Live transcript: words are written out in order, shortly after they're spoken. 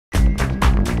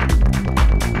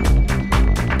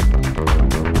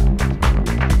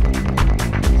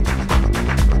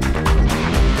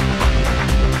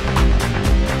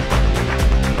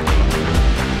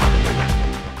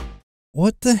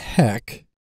what the heck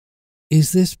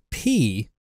is this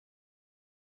P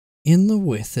in the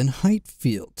width and height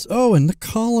fields? Oh, and the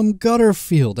column gutter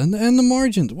field and the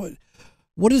margins.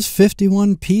 What is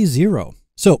 51P0?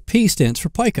 So P stands for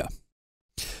pica.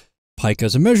 Pica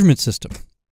is a measurement system.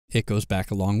 It goes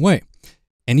back a long way.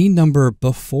 Any number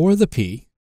before the P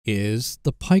is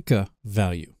the pica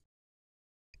value,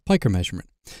 pica measurement.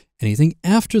 Anything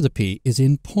after the P is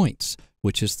in points,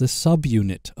 which is the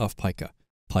subunit of pica.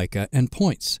 Pica and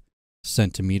points,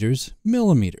 centimeters,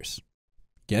 millimeters.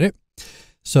 Get it?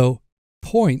 So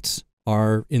points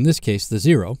are, in this case, the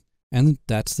 0, and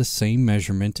that's the same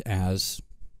measurement as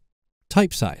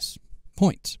type size,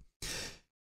 points.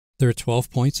 There are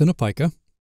 12 points in a pica,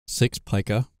 6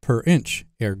 pica per inch,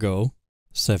 ergo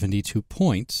 72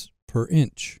 points per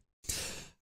inch.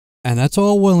 And that's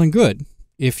all well and good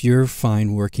if you're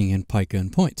fine working in pica and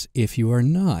points. If you are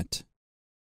not,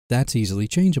 that's easily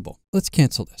changeable. Let's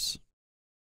cancel this.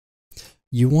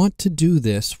 You want to do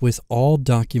this with all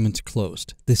documents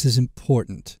closed. This is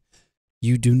important.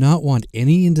 You do not want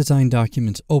any InDesign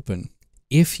documents open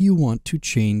if you want to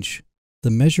change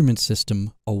the measurement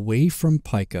system away from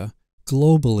pica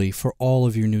globally for all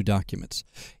of your new documents.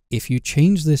 If you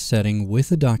change this setting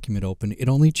with a document open, it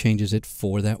only changes it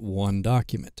for that one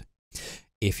document.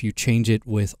 If you change it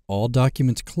with all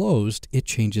documents closed, it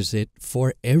changes it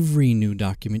for every new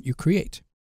document you create.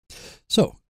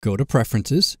 So go to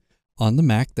Preferences. On the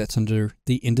Mac, that's under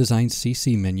the InDesign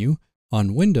CC menu.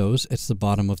 On Windows, it's the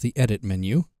bottom of the Edit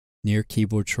menu near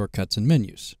Keyboard Shortcuts and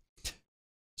Menus.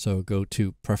 So go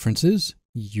to Preferences,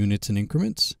 Units and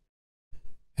Increments,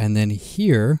 and then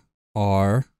here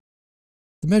are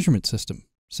the measurement system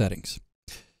settings.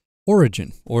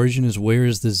 Origin. Origin is where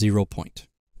is the 0 point.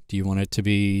 Do you want it to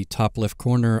be top left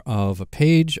corner of a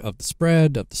page, of the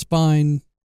spread, of the spine,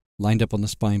 lined up on the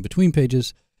spine between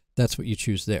pages? That's what you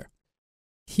choose there.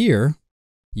 Here,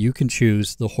 you can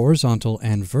choose the horizontal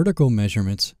and vertical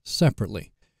measurements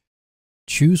separately.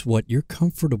 Choose what you're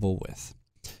comfortable with.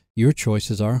 Your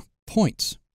choices are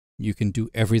points. You can do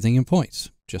everything in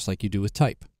points, just like you do with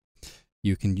type.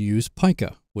 You can use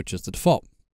pica, which is the default.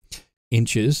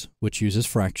 Inches, which uses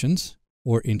fractions,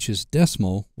 or inches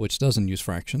decimal, which doesn't use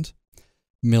fractions.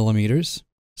 Millimeters,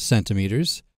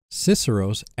 centimeters,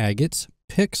 Ciceros, agates,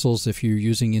 pixels if you're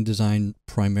using InDesign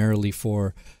primarily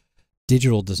for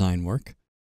digital design work.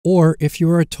 Or if you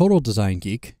are a total design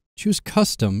geek, choose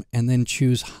custom and then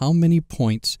choose how many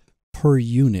points per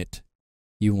unit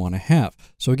you want to have.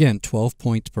 So again, 12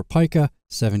 points per pica,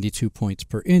 72 points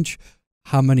per inch.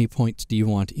 How many points do you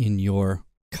want in your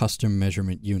custom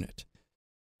measurement unit?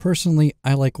 Personally,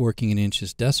 I like working in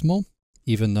inches decimal,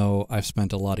 even though I've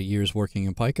spent a lot of years working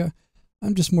in pica.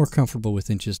 I'm just more comfortable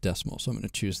with inches decimal, so I'm going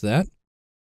to choose that,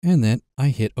 and then I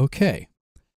hit OK.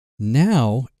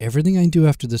 Now, everything I do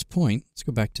after this point, let's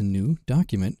go back to New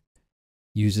Document,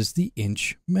 uses the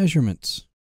inch measurements.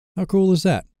 How cool is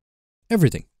that?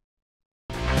 Everything.